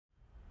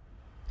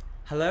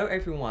Hello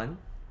everyone,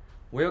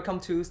 welcome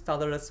to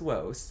Sadler's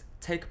World's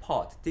Take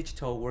Part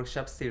Digital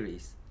Workshop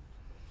Series.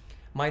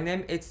 My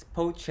name is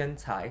Po-Cheng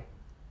Tsai.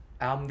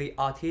 I'm the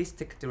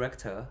Artistic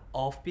Director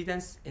of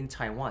B.Dance in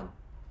Taiwan.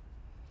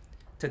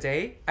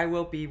 Today, I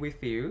will be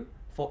with you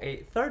for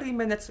a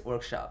 30-minute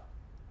workshop.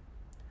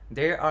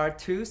 There are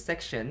two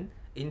sections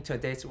in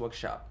today's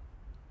workshop.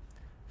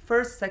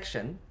 First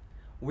section,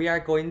 we are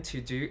going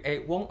to do a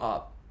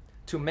warm-up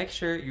to make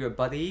sure your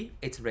body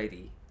is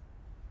ready.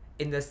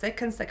 In the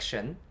second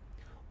section,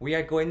 we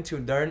are going to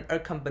learn a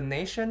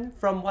combination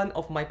from one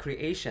of my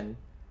creations,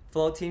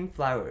 floating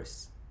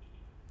flowers.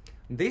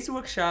 This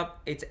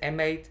workshop is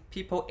aimed at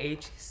people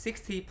aged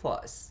 60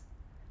 plus.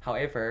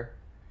 However,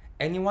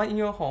 anyone in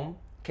your home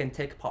can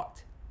take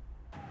part.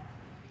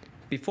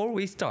 Before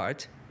we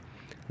start,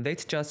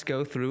 let's just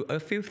go through a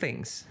few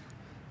things.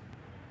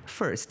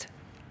 First,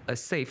 a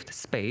safe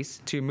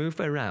space to move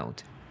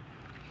around.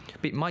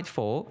 Be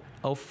mindful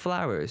of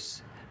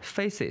flowers,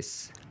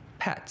 faces,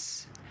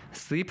 pets,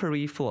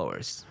 slippery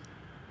floors.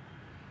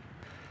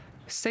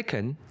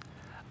 Second,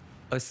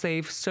 a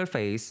safe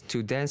surface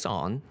to dance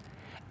on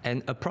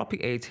and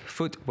appropriate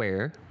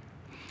footwear.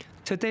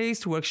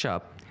 Today's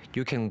workshop,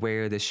 you can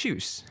wear the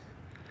shoes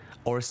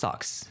or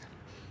socks,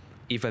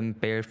 even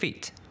bare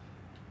feet.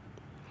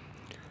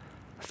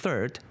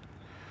 Third,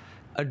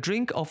 a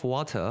drink of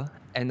water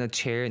and a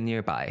chair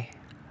nearby,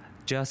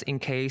 just in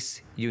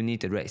case you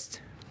need a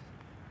rest.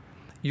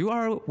 You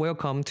are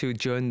welcome to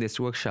join this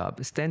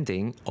workshop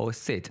standing or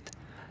seated.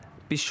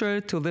 Be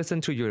sure to listen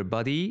to your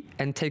body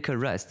and take a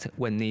rest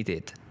when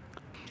needed.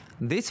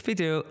 This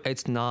video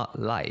is not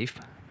live,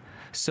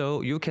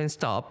 so you can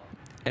stop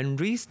and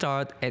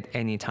restart at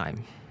any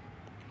time.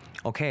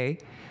 Okay,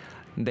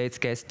 let's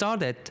get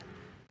started.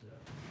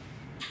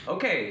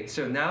 Okay,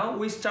 so now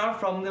we start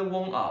from the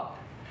warm-up.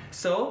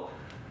 So,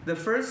 the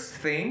first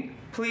thing,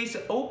 please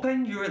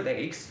open your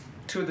legs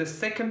to the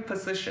second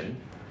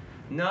position.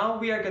 Now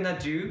we are gonna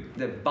do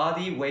the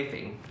body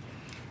waving.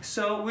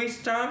 So we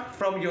start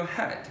from your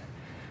head.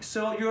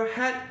 So your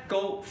head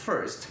go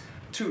first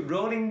to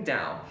rolling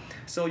down.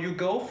 So you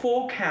go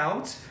 4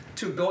 counts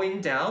to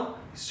going down.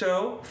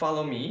 So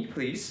follow me,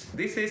 please.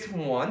 This is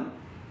 1,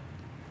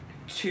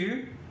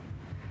 2,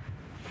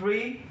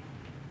 3,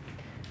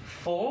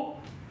 4.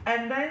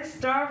 And then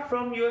start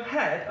from your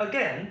head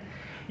again.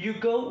 You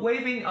go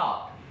waving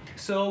up.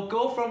 So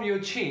go from your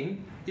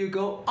chin, you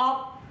go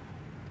up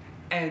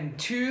and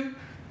 2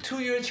 to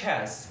your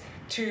chest,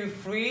 2,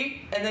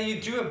 3, and then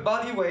you do a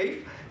body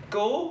wave,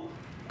 go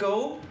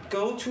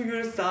to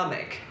your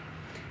stomach,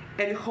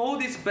 and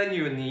hold this bend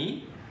your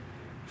knee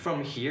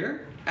from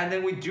here, and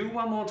then we do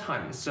one more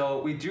time.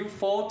 So we do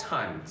 4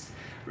 times.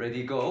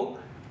 Ready, go,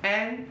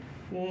 and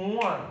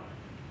 1,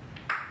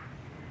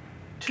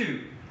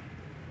 2,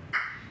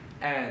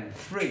 and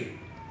 3,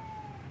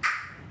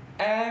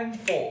 and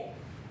 4,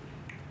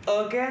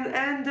 again,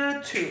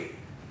 and 2,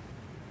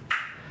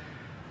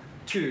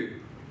 2,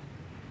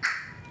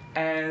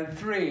 and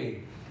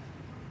 3,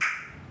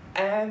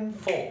 and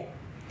 4,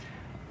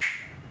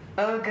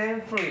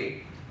 again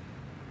 3,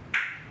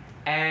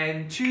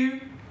 and 2,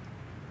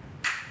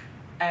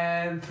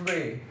 and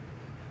 3,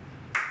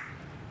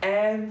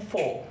 and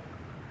 4,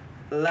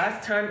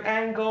 last time,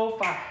 and go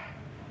 5,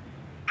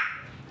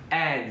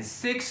 and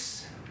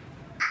 6,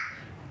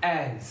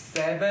 and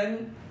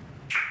 7,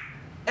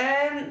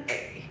 and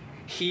 8.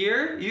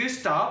 Here, you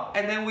stop,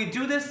 and then we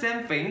do the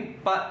same thing,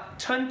 but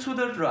turn to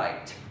the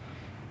right.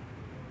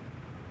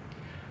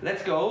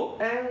 Let's go,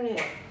 and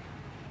 1,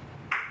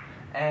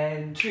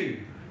 and 2,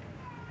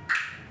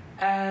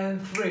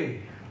 and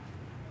 3.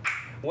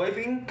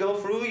 Waving, go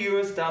through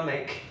your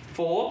stomach.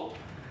 4,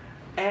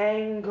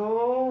 and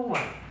go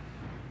 1,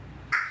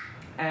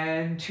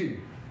 and 2,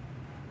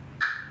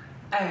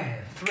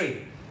 and 3,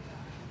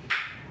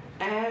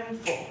 and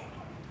 4.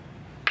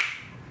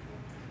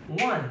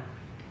 1,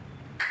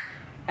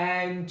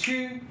 and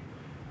 2,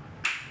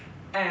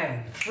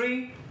 and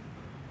 3,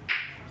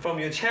 from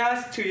your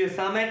chest to your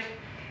stomach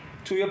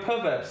to your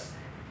pelvis,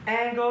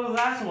 and go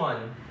last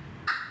 1,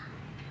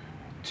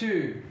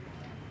 2,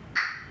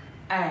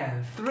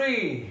 and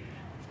 3.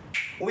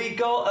 We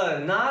go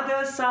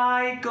another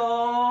side,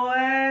 go,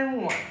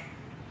 and 1,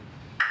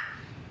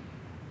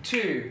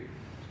 2,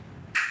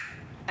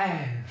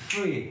 and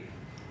 3,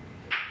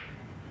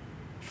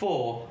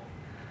 4,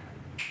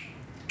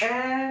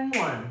 and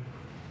 1,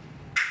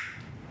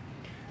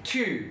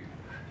 2.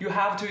 You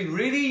have to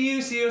really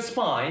use your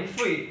spine.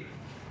 3,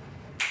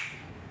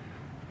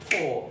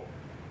 4,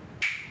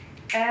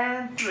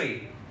 and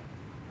 3,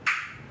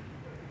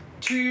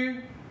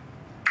 2,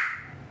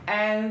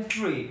 and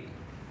 3,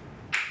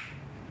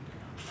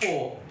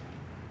 4,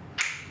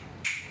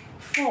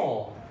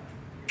 4,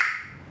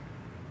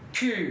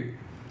 2,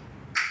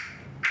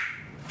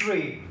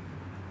 3,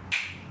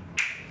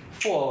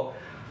 4,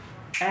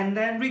 and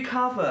then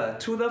recover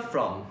to the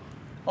front.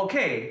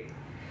 Okay,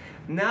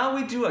 now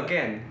we do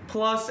again,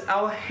 plus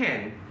our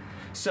hand.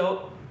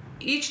 So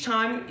each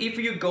time if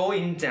you're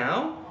going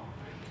down,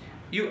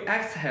 you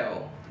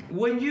exhale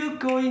When you're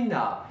going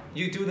up,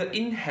 you do the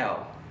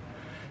inhale.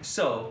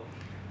 So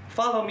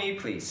follow me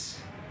please.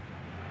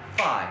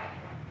 5,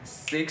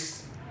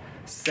 6,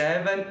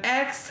 7,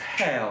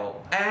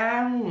 exhale,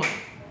 and 1.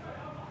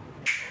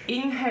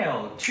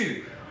 Inhale,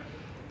 2,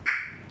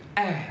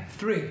 and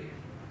 3.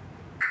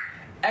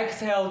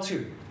 Exhale,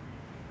 2,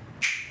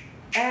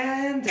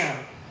 and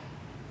down.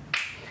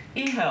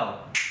 Inhale,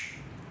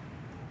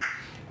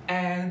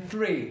 and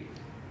 3.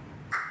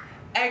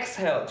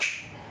 Exhale,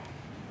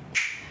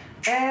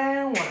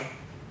 and 1.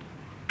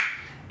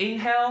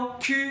 Inhale,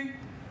 2.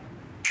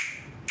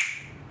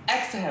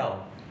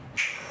 Exhale,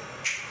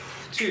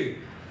 2.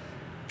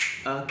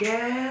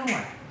 Again,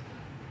 1,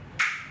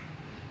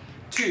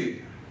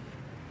 2,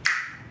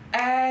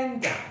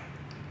 and down.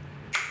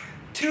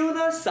 To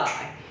the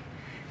side.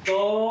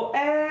 Go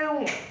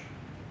and 1,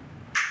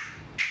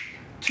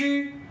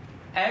 2.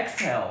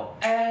 Exhale,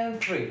 and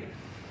 3.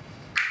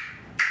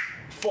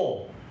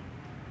 4,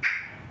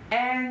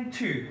 and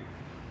 2.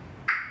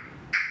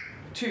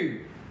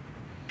 2,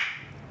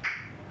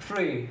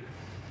 3,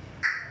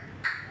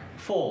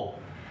 4.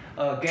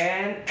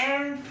 Again,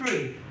 and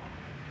 3.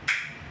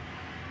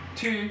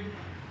 2,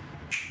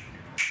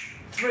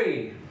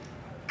 3,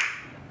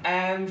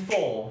 and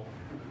 4.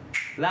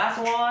 Last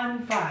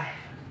one, 5,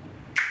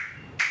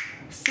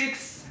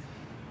 6.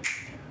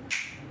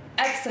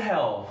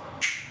 Exhale.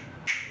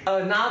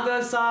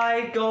 Another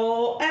side,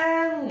 go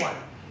and 1,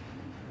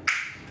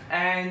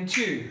 and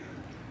 2,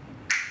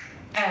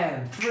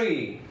 and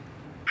 3,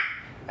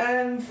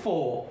 and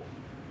 4,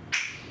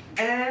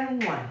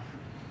 and 1,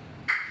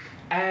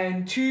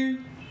 and 2,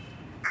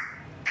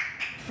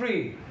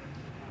 3,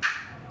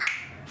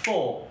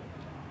 4,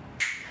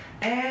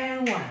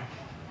 and 1,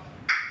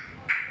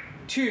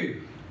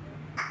 2,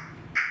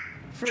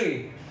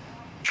 3,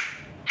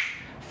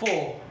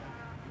 4,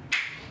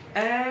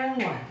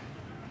 and 1,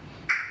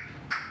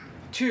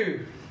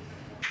 2,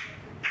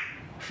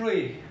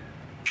 3,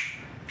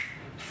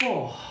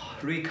 4.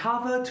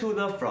 Recover to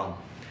the front.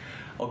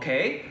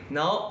 Okay,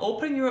 now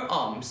open your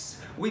arms.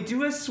 We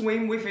do a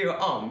swing with your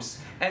arms,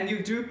 and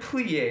you do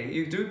plie,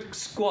 you do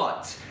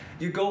squat.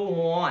 You go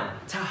 1,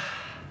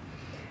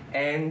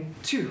 and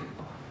 2,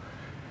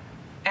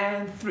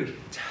 and 3,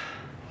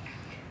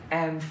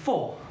 and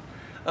 4.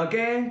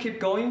 Again, keep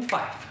going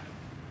 5,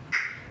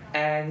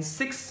 and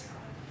 6,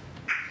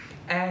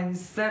 and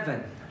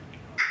 7.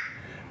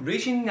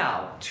 Reaching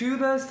out to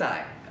the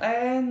side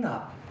and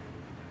up.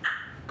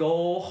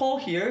 Go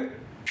hold here,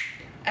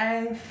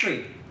 and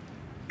 3.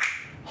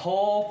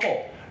 Hold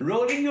 4.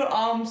 Rolling your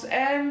arms,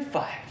 and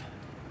 5,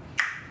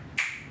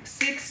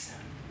 6,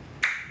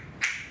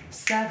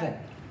 7,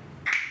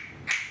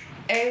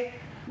 8.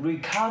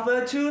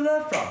 Recover to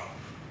the front.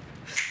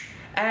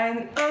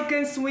 And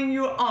again swing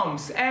your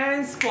arms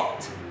and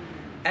squat.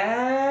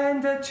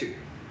 And 2,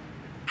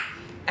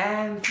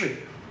 and 3,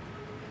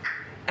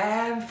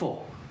 and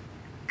 4,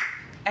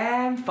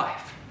 and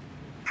 5,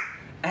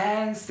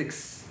 and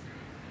 6,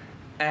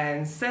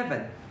 and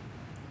 7,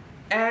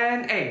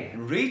 and 8.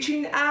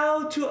 Reaching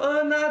out to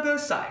another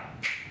side.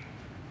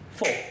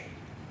 4,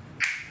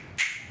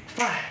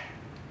 5,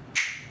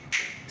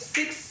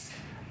 6,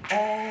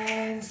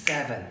 and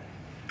 7,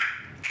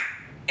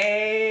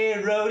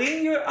 8.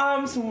 Rolling your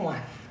arms.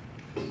 1,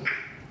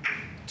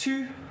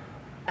 2,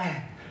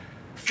 and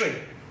 3,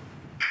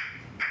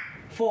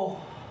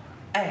 4,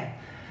 and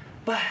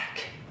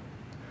back.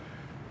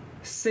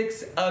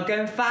 6.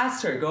 Again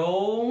faster.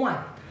 Go 1,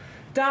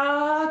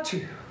 da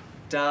 2,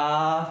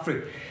 da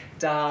 3,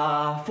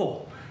 da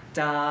 4,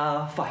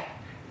 da 5,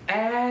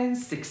 and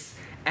 6,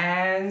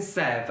 and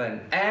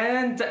 7,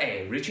 and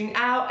 8. Reaching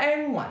out,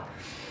 and 1.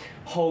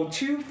 Hold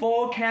 2,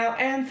 4, count,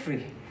 and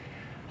 3.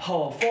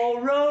 Hold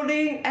 4,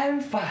 rolling,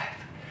 and 5,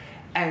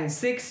 and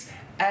 6,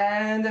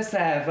 and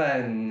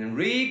 7.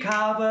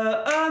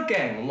 Recover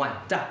again. 1,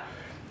 da,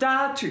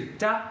 da 2,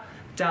 da,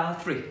 da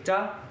 3,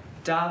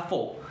 da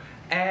 4,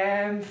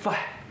 and 5,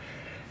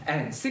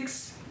 and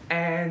 6,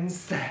 and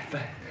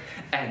 7,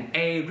 and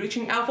 8.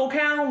 Reaching out for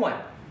count. 1,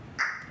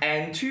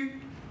 and 2,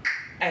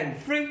 and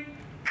 3,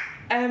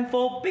 and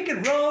 4. Big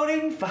and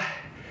rolling. 5,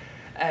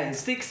 and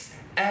 6,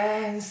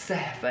 and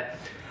 7.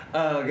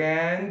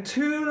 Again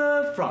to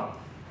the front.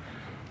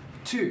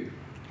 2.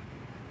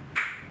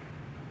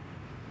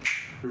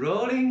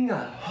 Rolling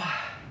up. 1,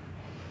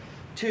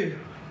 2.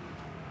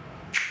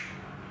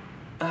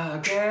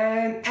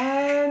 Again,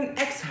 and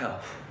exhale.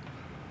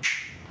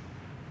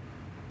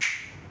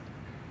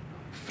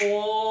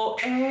 4,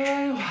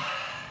 and 1,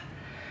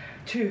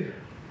 2,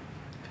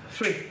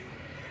 3,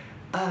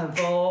 and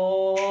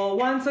 4.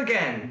 Once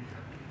again,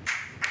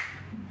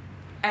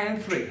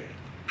 and 3,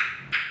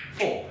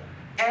 4,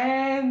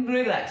 and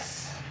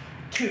relax.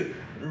 2,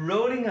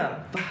 rolling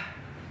up.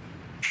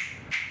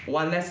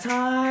 1 last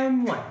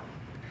time. 1,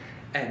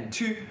 and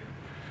 2,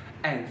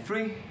 and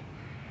 3,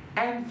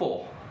 and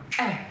 4,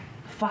 and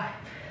 5,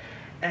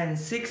 and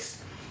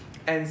 6,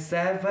 and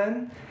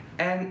 7,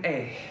 and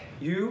 8.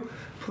 You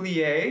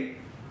plie,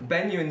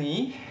 bend your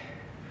knee,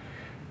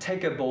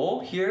 take a ball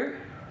here,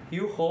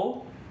 you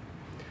hold,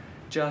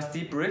 Just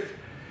deep breath.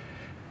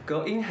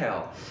 Go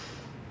inhale.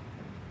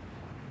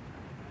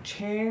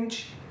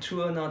 Change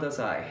to another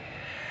side.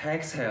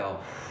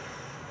 Exhale.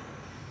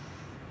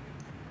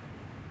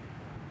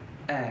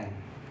 And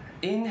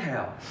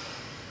inhale.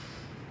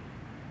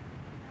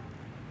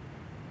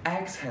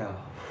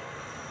 Exhale.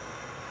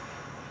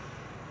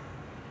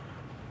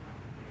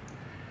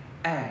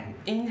 And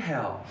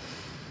inhale.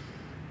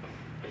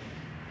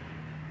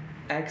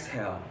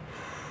 Exhale.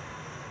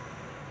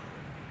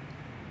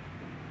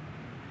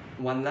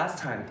 One last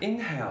time.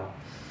 Inhale.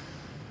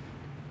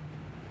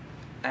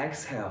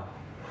 Exhale.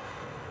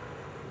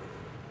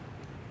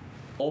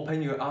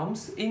 Open your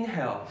arms.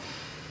 Inhale.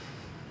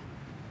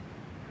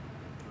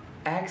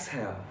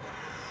 Exhale.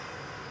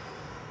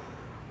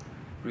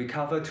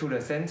 Recover to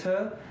the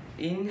center.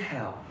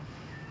 Inhale.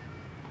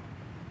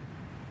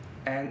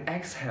 And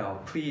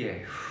exhale.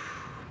 Plie.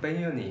 Bend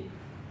your knee.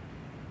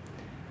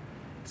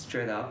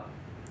 Straight up.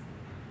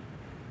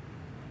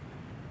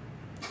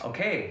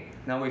 Okay,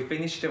 now we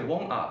finish the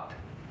warm up.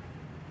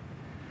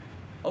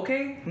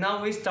 Okay,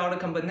 now we start the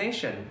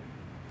combination.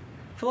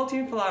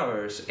 Floating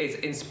flowers is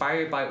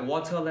inspired by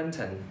water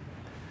lantern.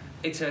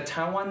 It's a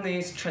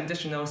Taiwanese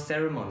traditional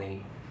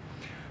ceremony.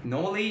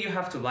 Normally, you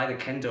have to light a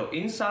candle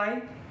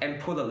inside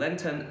and put a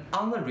lantern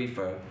on the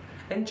river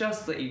and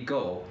just let it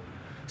go.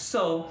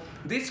 So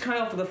this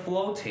kind of the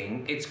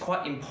floating is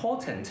quite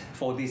important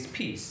for this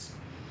piece.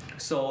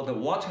 So the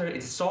water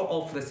is sort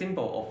of the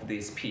symbol of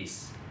this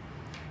piece.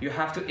 You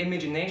have to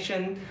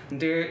imagination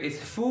there is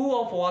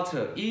full of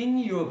water in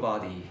your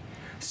body.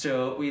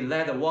 So we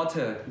let the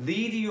water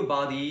lead your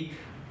body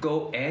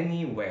go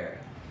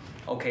anywhere.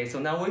 Okay, so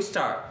now we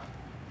start.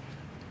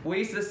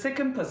 With the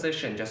second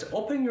position, just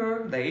open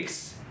your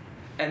legs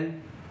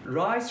and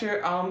raise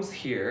your arms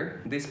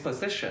here, this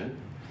position.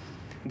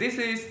 This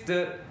is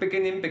the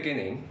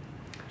beginning.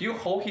 You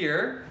hold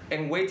here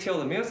and wait till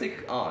the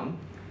music on.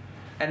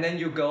 And then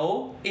you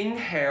go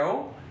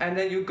inhale, and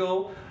then you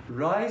go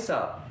rise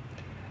up.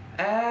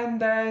 And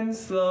then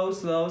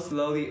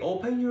slowly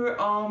open your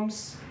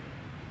arms,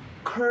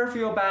 curve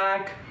your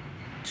back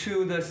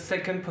to the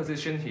second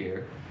position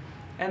here,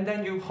 and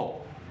then you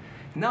hold.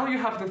 Now you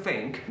have to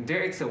think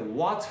there is a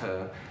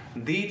water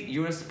lead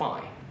your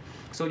spine.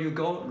 So you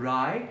go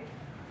right,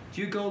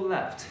 you go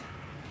left,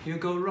 you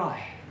go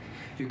right,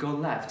 you go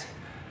left.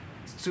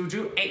 So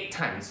do 8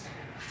 times.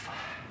 5,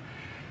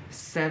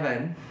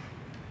 7,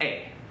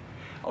 8.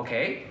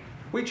 Okay,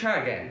 we try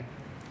again.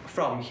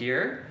 From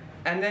here,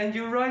 and then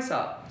you rise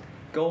up.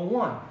 Go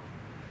 1,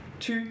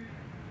 2,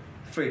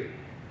 3,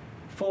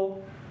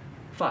 4,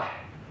 5,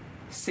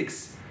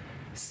 6,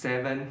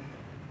 7,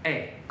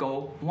 8.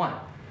 Go 1,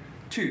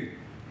 2,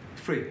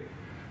 3,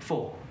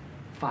 4,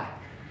 5,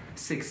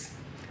 6,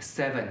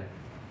 7,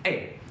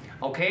 8.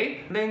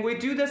 Okay, then we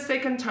do the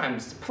second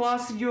times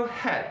plus your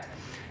head.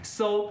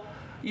 So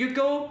you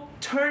go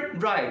turn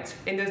right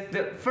in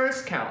the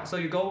first count. So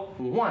you go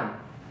 1,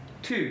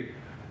 2,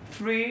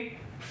 3,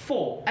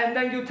 4, and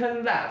then you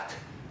turn left.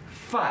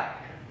 5,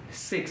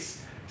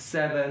 6,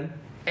 7,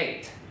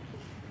 8.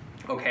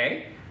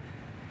 Okay,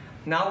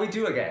 now we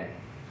do again.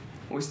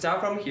 We start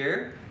from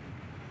here.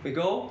 We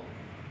go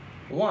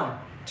 1,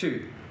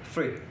 2,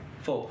 3,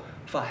 4,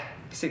 5,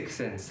 6,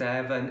 and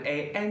 7,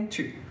 8, and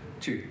 2,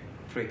 2,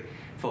 3,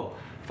 4,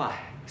 5,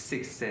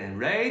 6, and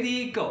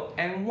ready, go.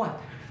 And 1,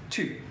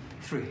 2,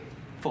 3,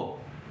 4,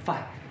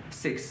 5,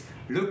 6.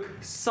 Look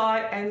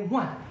side and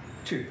 1,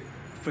 2,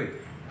 3,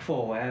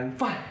 4, and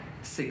 5,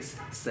 6,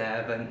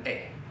 7,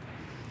 8.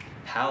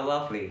 How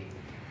lovely.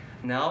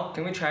 Now,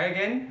 can we try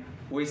again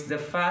with the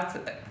fast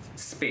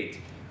speed?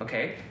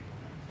 Okay.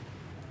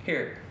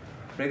 Here.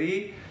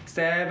 Ready?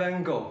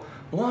 7, go.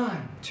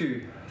 1,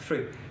 2,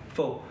 3,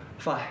 4,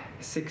 5,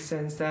 6,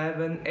 and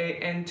 7, 8,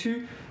 and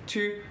 2,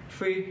 2,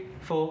 3,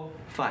 4,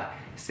 5,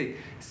 6,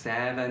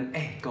 7,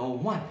 8. Go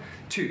 1,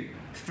 2,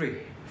 3,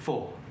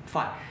 4,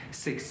 5,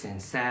 6,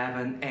 and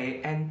 7,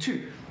 8, and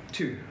 2,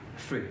 2,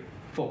 3,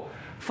 4,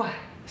 5,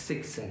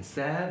 6, and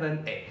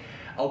 7, 8.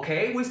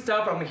 Okay, we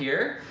start from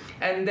here,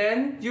 and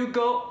then you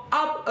go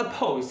up a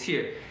pose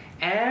here,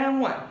 and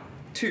 1,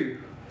 2,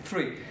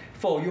 3,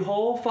 4. You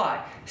hold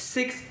 5,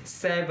 6,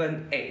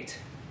 7, 8.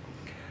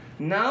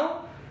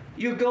 Now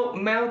you go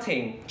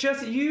melting.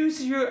 Just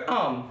use your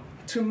arm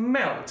to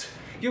melt.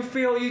 You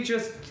feel you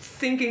just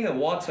sink in the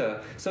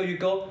water. So you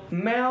go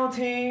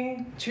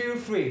melting. 2,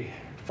 3,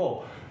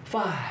 4,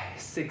 5,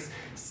 6,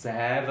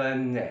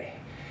 7, 8.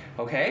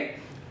 Okay,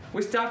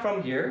 we start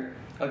from here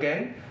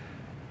again.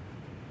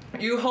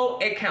 You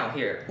hold 8 count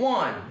here.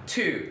 1,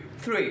 2,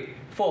 3,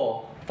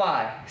 4,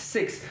 5,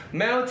 6.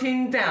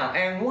 Melting down,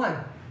 and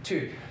 1,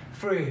 2,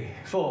 3,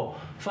 4,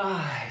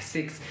 5,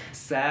 6,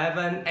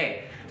 7,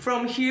 8.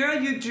 From here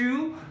you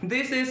do,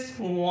 this is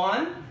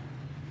 1,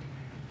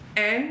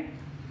 and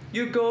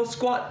you go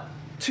squat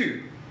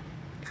 2.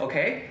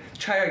 Okay,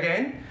 try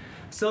again.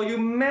 So you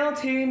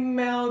melting,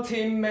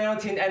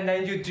 and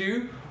then you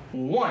do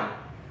 1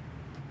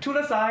 to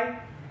the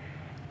side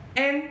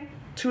and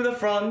to the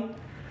front,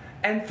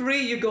 and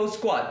 3 you go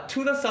squat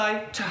to the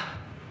side,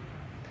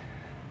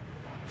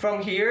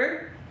 From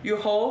here, you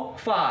hold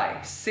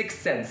 5,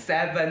 6, and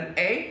 7,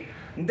 8.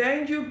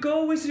 Then you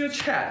go with your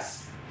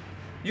chest.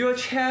 Your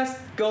chest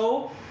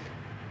go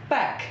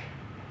back,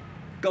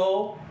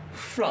 go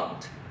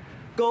front,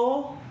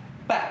 go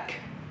back,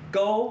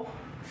 go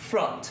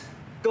front,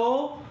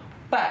 go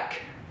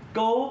back,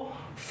 go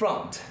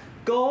front,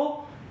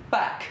 go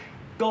back,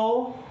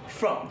 go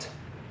front.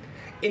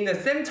 In the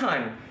same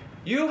time,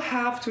 you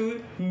have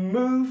to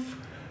move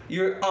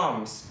your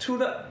arms to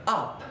the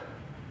up,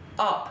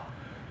 up,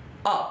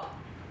 up,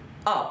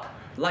 up,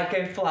 like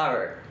a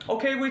flower.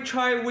 Okay, we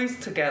try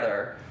with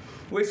together,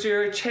 with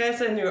your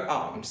chest and your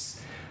arms.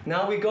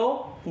 Now we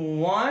go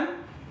 1,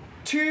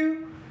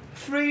 2,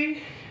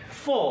 3,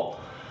 4,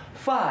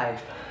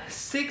 5,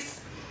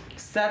 6,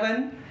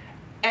 7,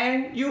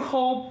 and you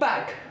hold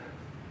back.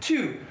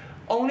 2,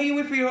 only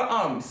with your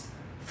arms.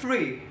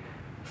 3,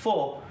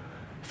 4,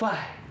 5,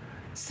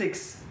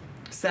 6,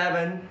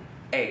 7,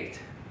 8.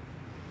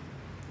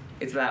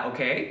 Is that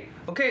okay?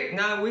 Okay,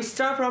 now we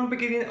start from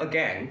beginning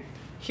again.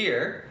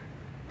 Here,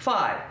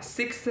 5,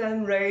 6,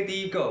 and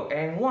ready, go.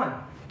 And 1,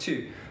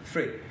 2,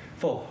 3,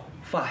 4,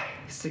 5,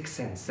 6,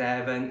 and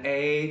 7,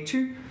 8.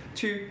 2,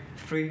 2,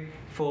 3,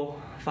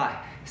 4, 5,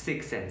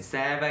 6, and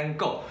 7,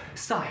 go.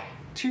 Side,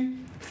 2,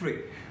 3,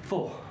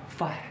 4,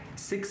 5,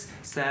 6,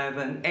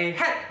 7, 8.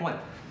 Head, 1,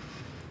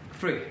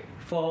 3,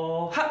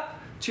 4, hop,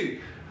 2.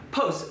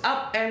 Pose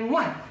up and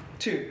 1,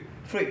 2,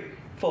 3,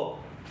 4,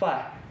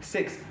 5,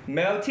 6.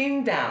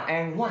 Melting down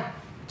and 1,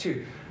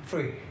 2,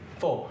 3,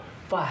 4,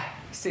 5,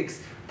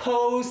 6.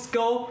 Pose,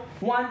 go.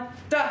 1,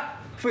 2,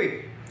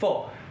 3,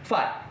 4,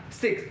 5,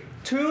 6.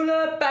 To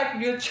the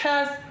back, your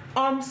chest,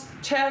 arms,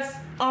 chest,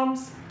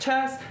 arms,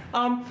 chest,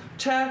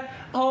 chest.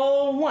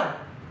 Oh, 1,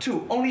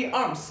 2, only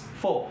arms.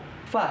 4,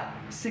 5,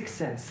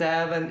 6, and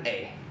 7,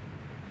 8.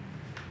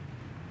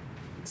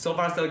 So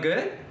far, so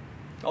good?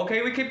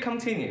 Okay, we keep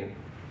continuing.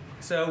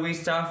 So we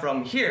start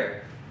from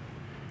here.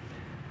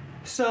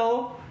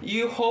 So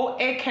you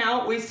hold 8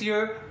 count with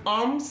your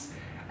arms,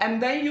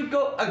 and then you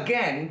go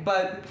again,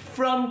 but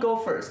from go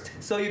first.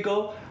 So you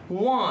go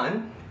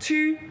 1,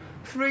 2,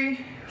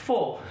 3,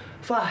 4,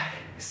 5,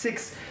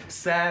 6,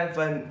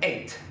 7,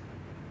 8.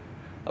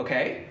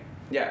 Okay?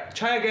 Yeah,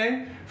 try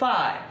again.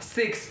 5,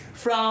 6,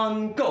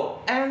 from go.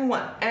 And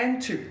 1,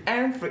 and 2,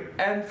 and 3,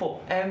 and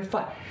 4, and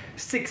 5,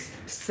 6,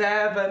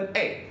 7,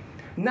 8.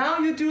 Now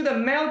you do the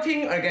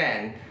melting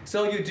again.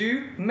 So you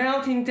do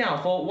melting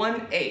down for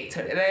 1, 8.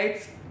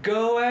 Let's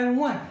go, and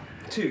 1,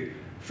 2,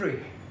 3,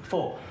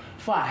 4,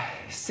 5,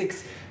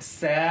 6,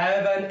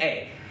 7,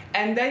 8.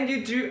 And then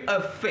you do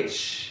a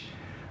fish.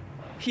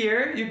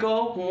 Here you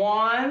go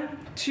 1,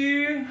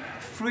 2,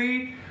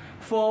 3,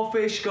 4,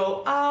 fish,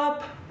 go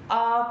up,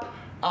 up,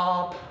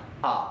 up,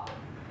 up.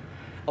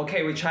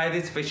 Okay, we try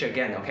this fish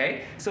again,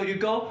 okay? So you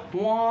go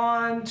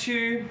 1,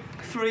 2,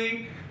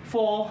 3,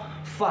 4,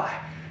 5,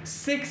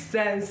 6,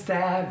 and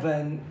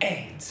 7,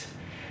 8.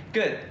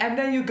 Good. And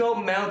then you go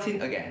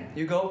melting again.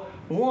 You go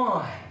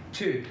 1,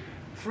 2,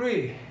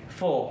 3,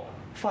 4,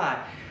 5,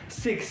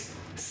 6,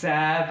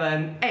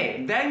 7,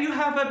 8. Then you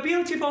have a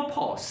beautiful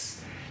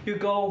pose. You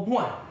go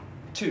 1,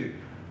 2,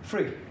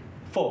 3,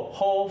 4,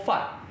 hold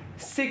 5,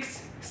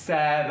 6,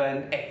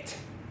 7, 8.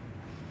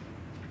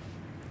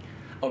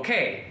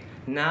 Okay,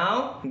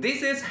 now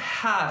this is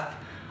half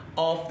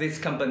of this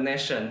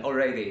combination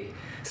already.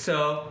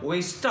 So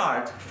we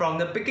start from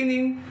the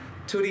beginning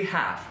to the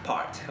half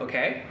part,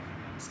 okay?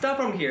 Start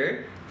from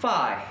here,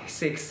 5,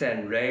 6,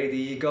 and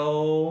ready,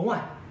 go.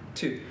 1,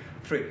 2,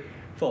 3,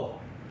 4,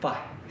 5,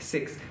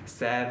 6,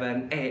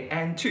 7, 8,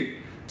 and 2,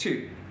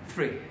 2,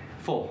 3,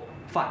 4,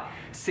 5,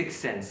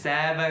 6, and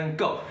 7,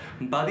 go.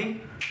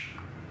 Body,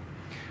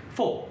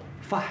 4,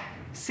 5,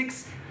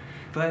 6,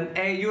 7,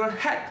 8, your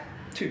head,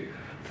 2,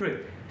 3,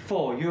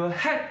 4, your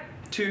head,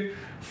 2,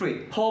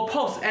 3, hold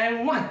pose,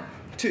 and 1,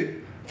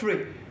 2,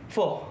 3,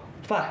 4,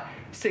 5,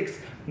 6,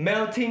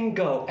 melting,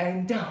 go,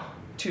 and down,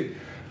 2,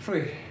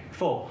 3,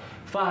 4,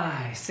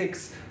 5,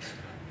 6,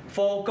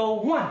 4, go,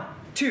 1,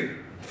 2,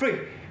 3,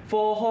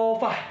 4, hold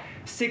 5,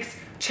 6,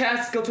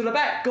 chest, go to the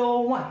back,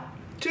 go, 1,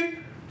 2,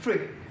 3,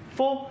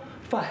 4,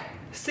 5,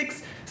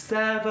 6,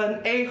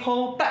 7, 8,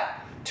 hold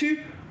back,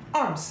 2,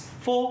 arms,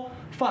 4,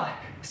 5,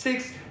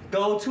 6,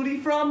 go to the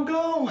front,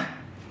 go, 1,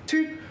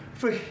 2,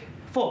 3,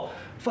 4,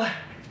 5,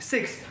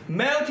 6,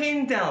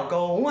 melting down,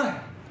 go, 1,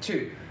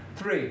 2,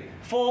 3,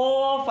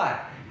 4, 5,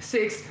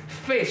 6,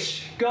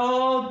 fish,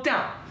 go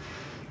down,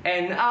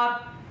 and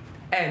up,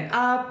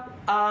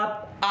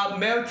 up,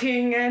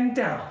 melting and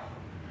down,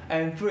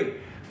 and 3,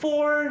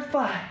 4,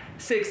 5,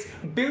 6,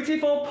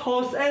 beautiful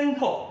pose and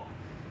hold,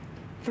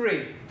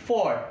 3,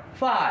 4,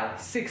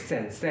 5, 6,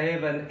 and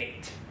 7,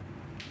 8.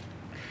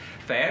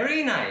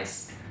 Very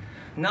nice.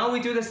 Now we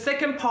do the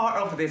second part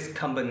of this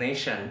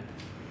combination.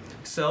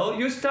 So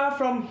you start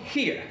from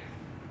here.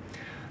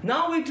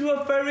 Now we do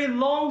a very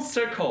long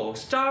circle.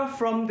 Start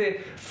from the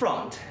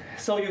front.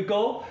 So you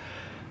go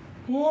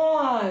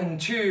 1,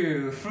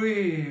 2,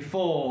 3,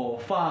 4,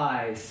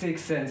 5,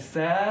 6, and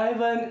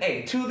 7,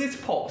 8 to this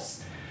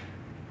pose.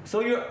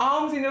 So your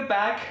arms in the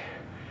back,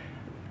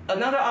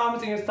 another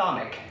arm in your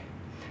stomach.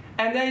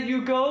 And then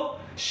you go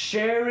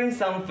sharing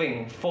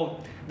something for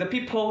the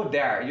people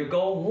there. You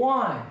go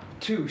 1,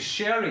 2,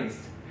 sharing.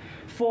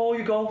 4,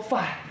 you go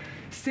 5,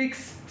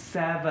 6,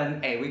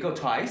 7, 8. We go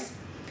twice.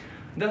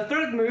 The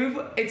third move,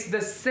 it's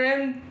the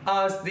same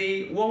as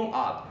the warm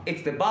up.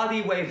 It's the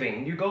body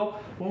waving. You go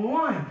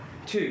 1,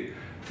 2,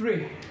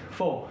 3,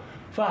 4,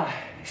 5,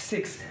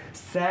 6,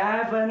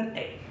 7,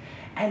 8.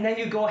 And then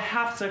you go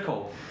half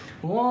circle.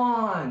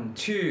 1,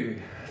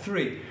 2,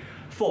 3,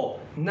 4.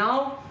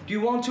 Now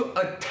you want to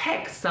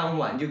attack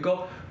someone. You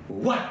go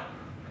 1,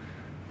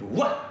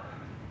 1,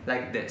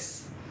 like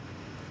this.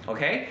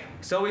 Okay,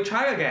 so we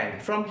try again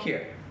from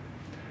here.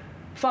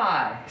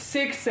 5,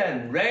 6,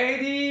 and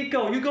ready,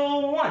 go. You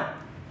go 1,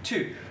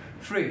 2,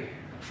 3,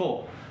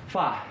 4,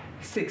 5,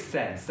 6,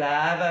 and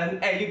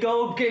 7, 8. You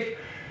go give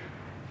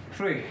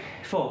 3,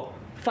 4,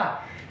 5,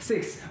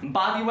 6.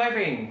 Body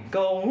waving.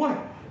 Go 1,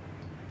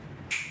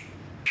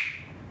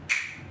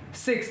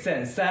 6,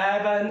 and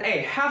 7,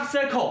 8. Half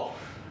circle.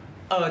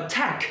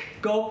 Attack.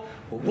 Go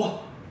 1,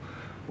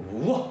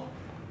 1.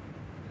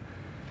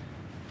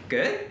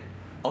 Good.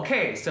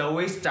 Okay, so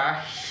we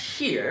start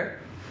here.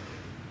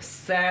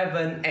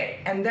 7, 8,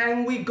 and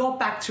then we go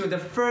back to the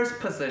first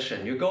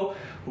position. You go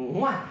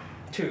 1,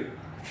 2,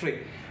 3,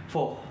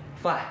 4,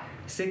 5,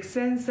 6,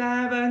 and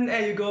 7,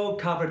 8. You go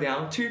cover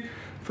down 2,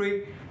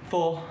 3,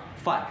 4,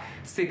 5,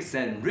 6,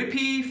 and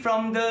repeat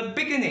from the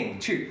beginning.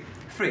 2,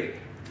 3,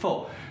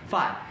 4,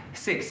 5,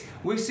 6.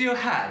 With your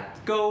head,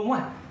 go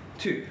 1,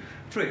 2,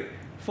 3,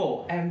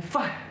 4, and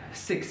 5,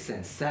 6,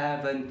 and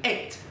 7,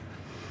 8.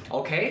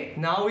 Okay,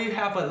 now we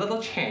have a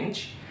little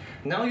change.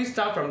 Now you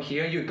start from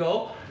here. You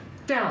go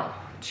down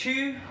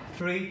 2,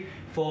 3,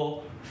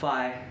 4,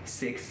 5,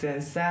 6,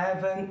 and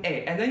 7,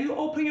 8. And then you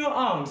open your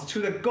arms to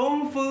the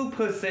Gong Fu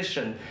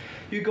position.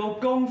 You go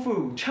Gong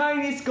Fu,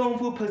 Chinese Gong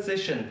Fu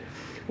position.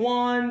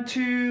 1,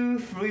 2,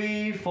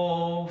 3,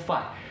 4,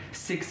 5,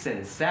 6,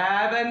 and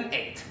 7,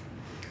 8.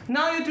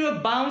 Now you do a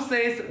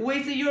bounces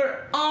with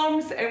your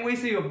arms and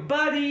with your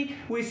body,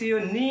 with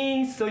your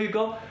knees. So you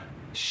go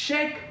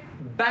shake,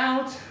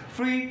 bounce,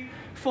 3,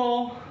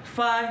 4,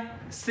 5,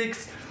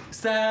 6,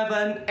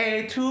 7,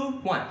 8, 2,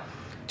 1,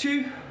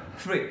 2,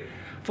 3,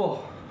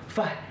 4,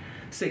 5,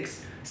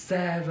 6,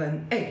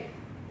 7, 8.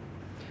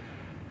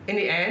 In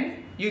the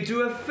end, you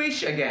do a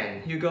fish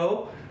again. You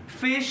go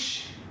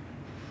fish,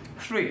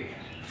 3,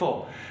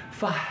 4,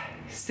 5,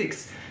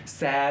 6,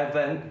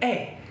 7,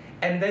 8.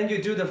 And then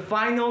you do the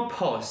final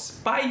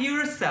pose by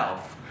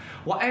yourself,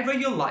 whatever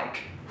you like.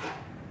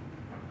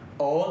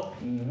 Or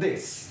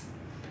this,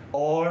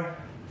 or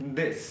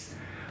this,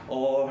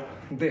 or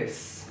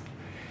this.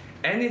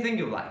 Anything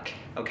you like,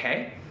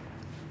 okay?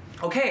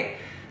 Okay,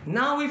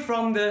 now we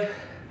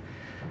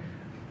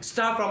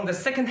start from the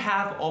second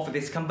half of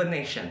this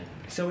combination.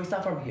 So we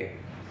start from here.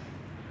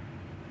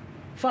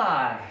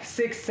 5,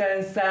 6,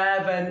 and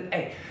 7,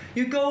 8.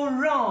 You go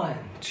 1,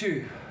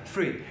 2,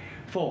 3,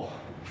 4,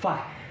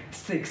 5,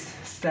 6,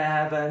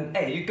 7,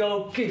 8. You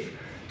go give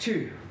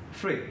 2,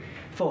 3,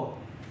 4,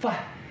 5,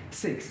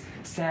 6,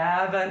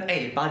 7,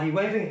 8. Body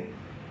waving.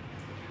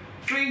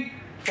 3,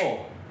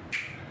 4,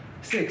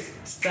 6,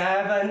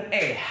 7,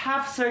 8.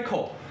 Half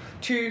circle.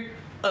 2,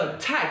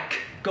 attack.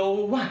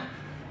 Go 1,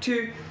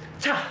 2,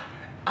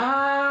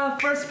 ta.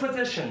 First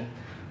position.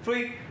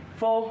 3,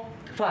 4,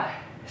 5,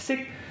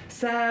 6,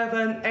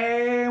 7,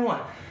 8. 1,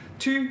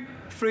 2,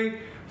 3,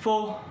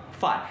 4,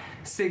 5,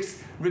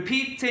 6.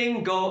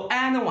 Repeating. Go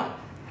and 1,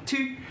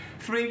 2,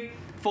 3,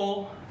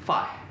 4,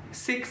 5,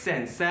 6,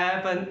 and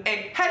 7,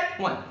 8. Head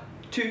 1,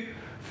 2,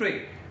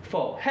 3,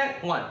 4. Head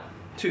 1,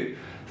 2,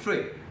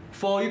 3,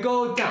 4. You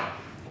go down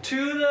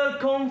to the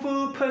Kung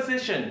Fu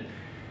position.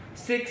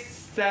 6,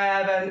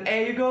 7,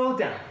 8. You go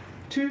down.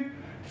 2,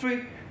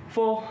 3,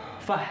 4,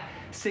 5,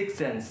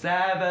 6, and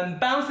 7.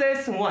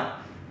 Bounces. 1,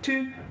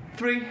 2,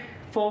 3,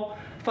 4,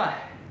 5,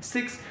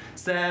 6,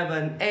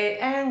 7, 8.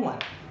 And 1,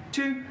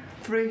 2,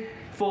 3,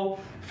 4,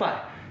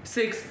 5,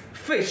 6.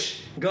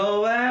 Fish.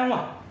 Go and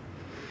 1,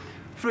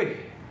 3,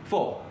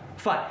 4,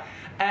 5.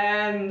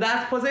 And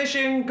that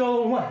position.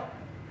 Go 1.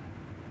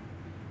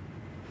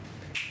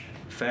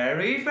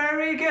 Very,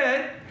 very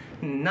good.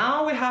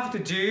 Now we have to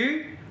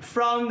do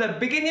from the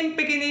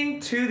beginning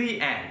to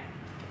the end.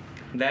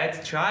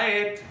 Let's try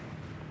it.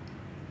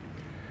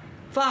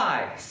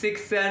 5,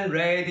 6, and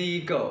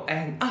ready, go.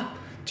 And up.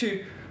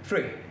 2,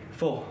 3,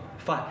 4,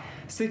 5,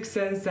 6,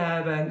 and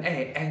 7,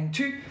 8. And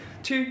 2,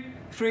 2,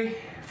 3,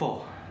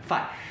 4,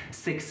 5,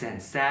 6,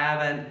 and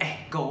 7,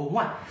 8. Go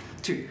 1,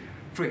 2,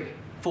 3,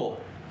 4,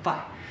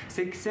 5,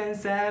 6, and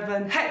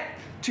 7. Head.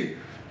 2,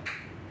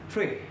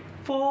 3,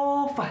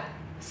 4, 5,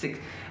 6.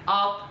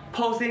 Up.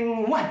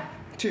 Posing. 1,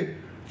 2,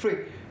 3,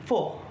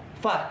 4,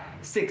 5,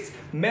 6.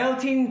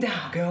 Melting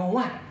down. Go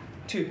 1,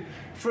 2,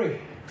 3,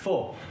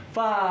 4,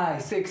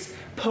 5, 6.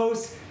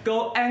 Pose.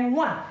 Go and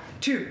 1,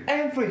 2,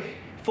 and 3,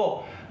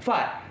 4,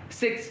 5,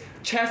 6.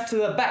 Chest to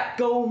the back.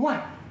 Go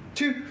 1,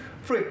 2,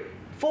 3,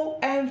 4,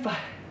 and 5,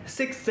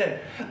 6, 7.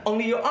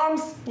 Only your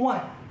arms.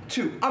 1,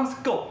 2. Arms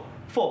go.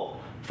 4,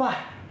 5,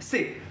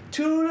 6.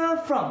 To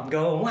the front,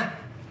 go 1,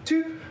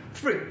 2,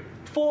 3,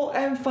 4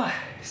 and 5,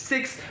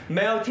 6.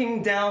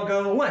 Melting down,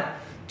 go 1,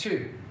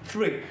 2,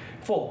 3,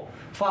 4,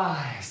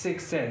 5,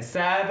 6 and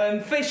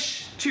 7.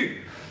 Fish, 2,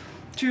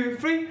 2,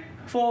 3,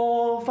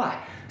 4, 5,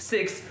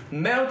 6.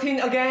 Melting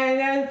again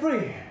and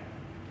 3,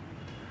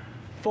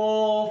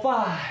 4,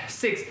 5,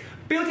 6.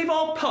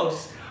 Beautiful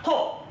pose.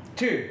 Hold.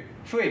 2,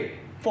 3,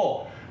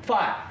 4,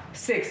 5,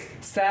 6,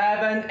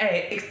 7,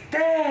 8.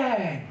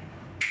 Extend.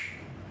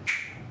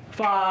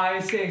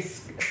 5,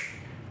 6.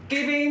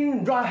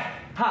 Giving right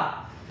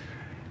half.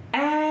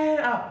 And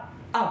up,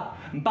 up.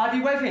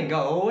 Body waving.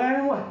 Go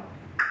and 1.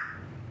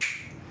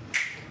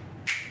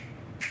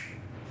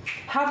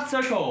 Half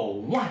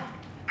circle. 1.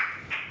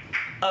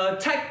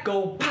 Attack.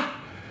 Go pop.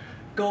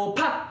 Go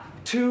pop.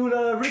 To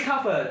the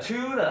recover. To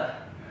the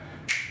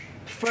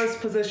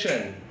first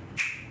position.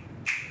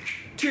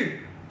 2,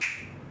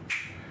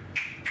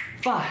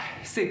 5,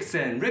 6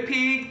 and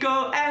repeat.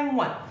 Go and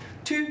 1,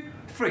 2,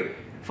 3,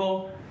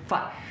 4,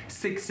 5,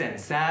 6 and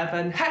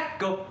 7. Head.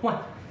 Go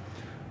 1,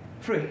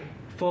 3,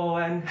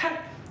 4 and head.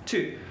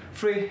 2,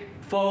 3,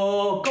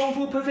 4. Kung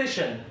Fu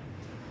position.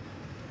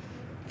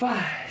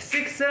 5,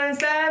 6 and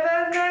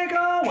 7. And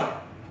go 1,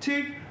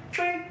 2,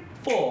 3,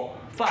 4,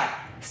 5,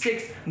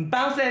 6.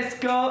 Bounces.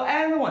 Go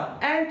and 1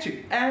 and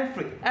 2 and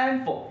 3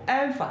 and 4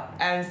 and 5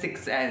 and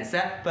 6 and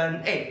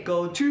 7, 8.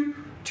 Go 2,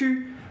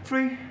 2,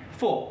 3,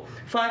 4,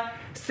 5,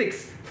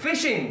 6.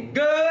 Fishing.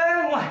 Go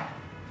and 1,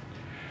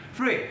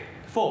 3,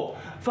 4,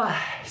 5,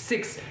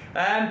 6.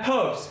 And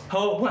pose.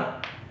 Hold 1.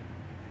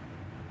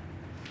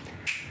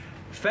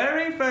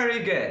 Very, very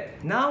good.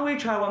 Now we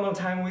try one more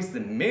time with the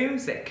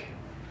music.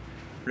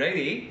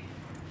 Ready?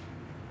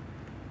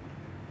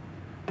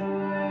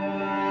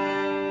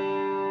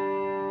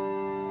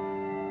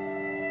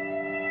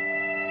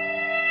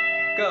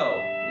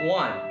 Go.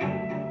 1,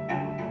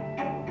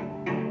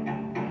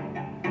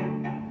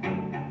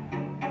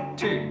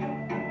 2.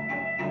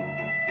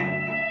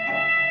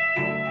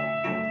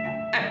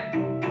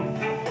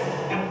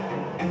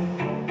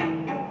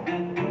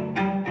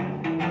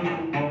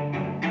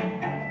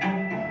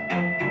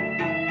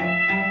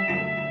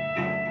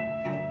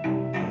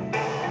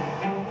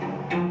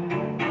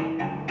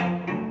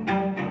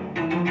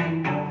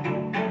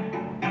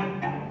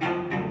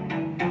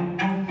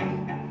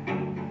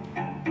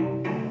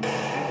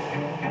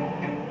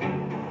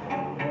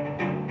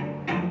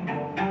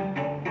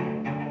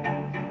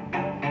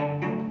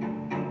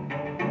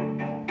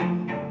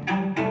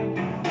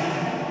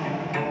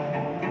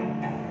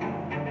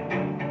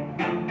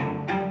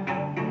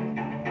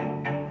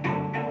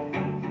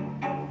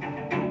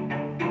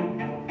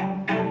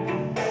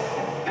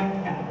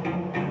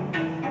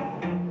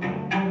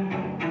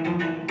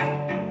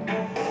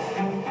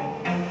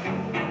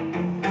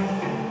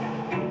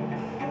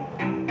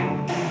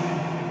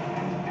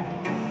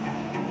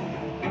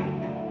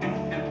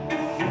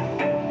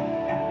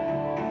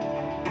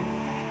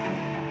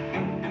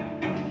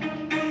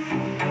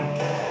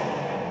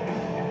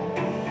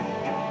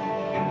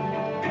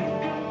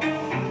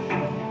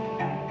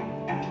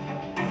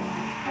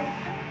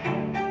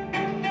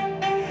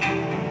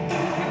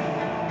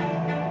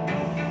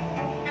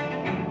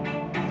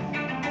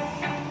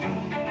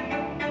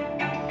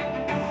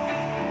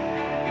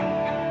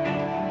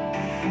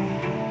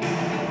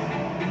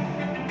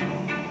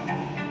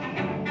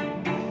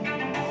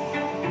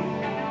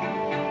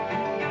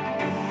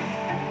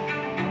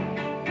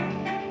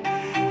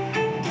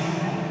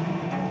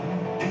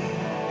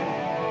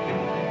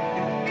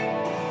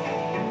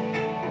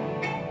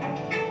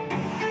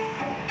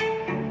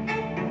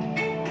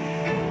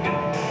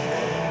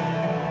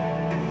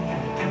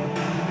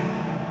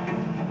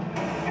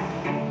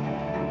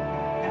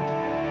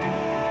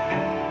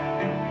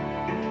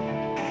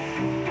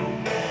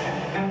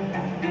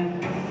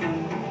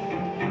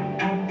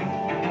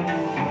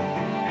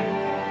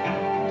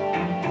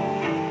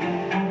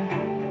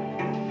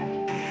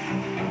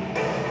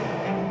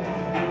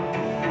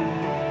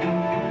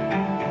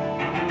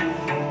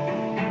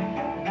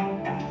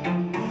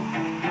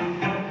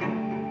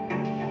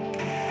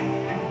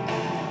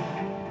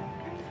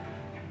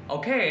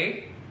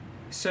 Okay,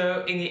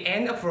 so in the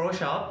end of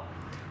workshop,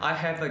 I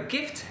have a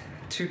gift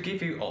to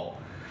give you all.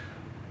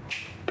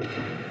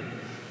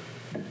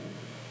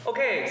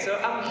 Okay, so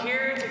I'm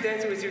here to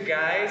dance with you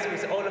guys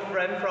with all the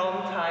friends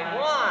from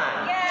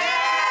Taiwan. Yay!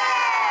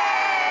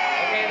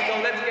 Okay,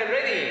 so let's get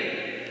ready.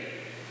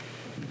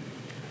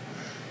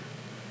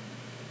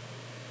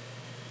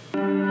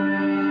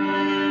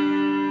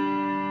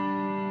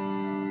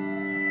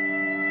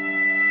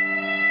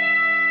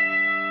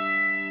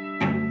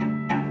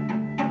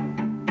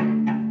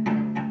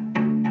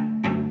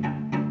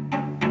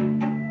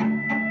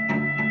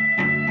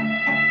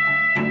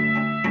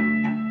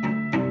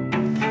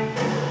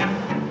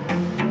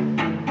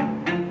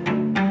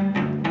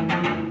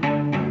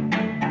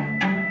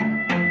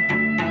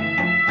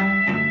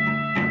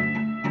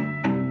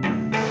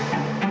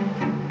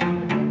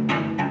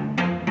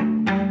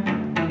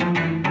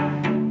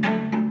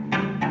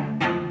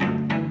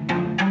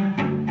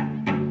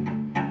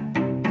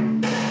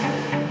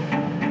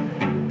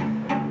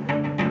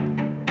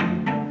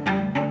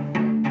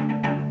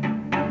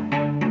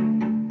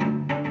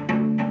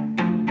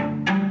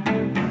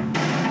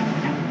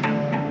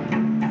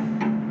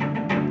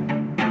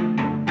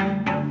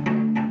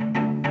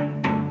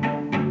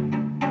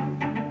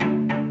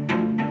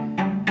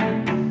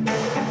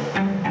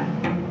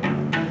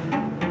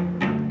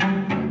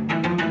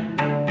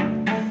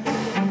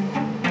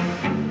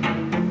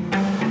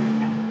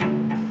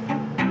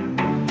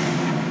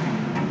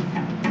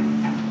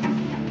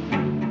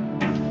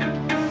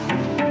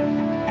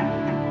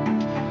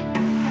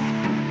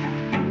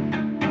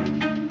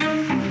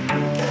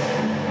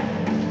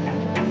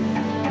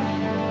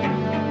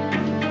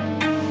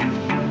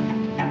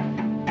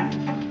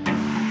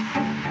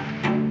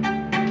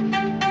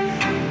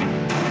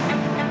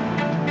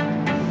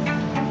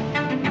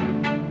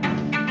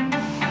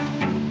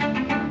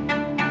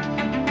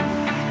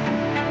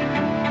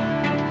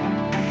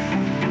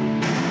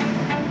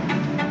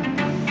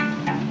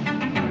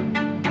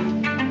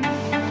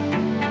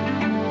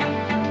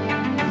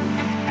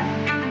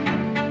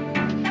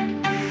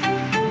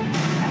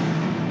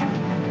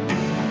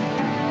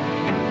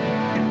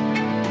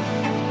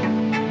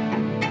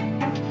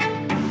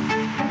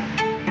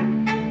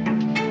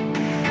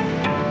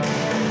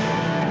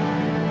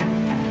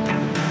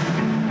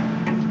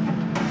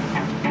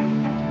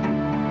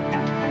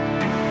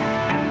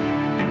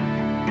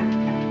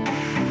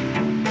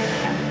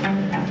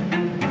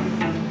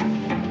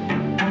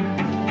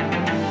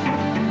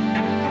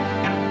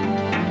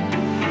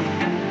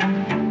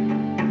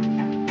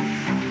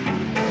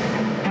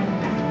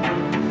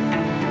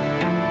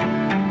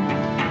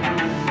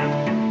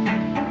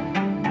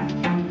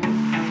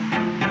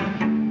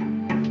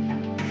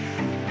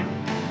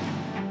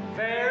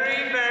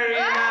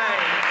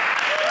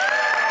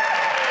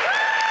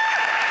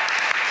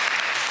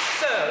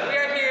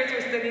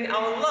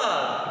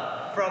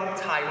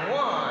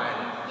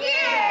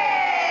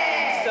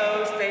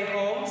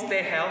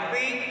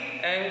 healthy,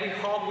 and we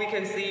hope we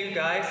can see you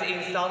guys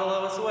in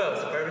Sadler as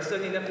well very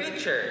soon in the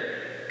future.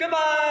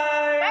 Goodbye!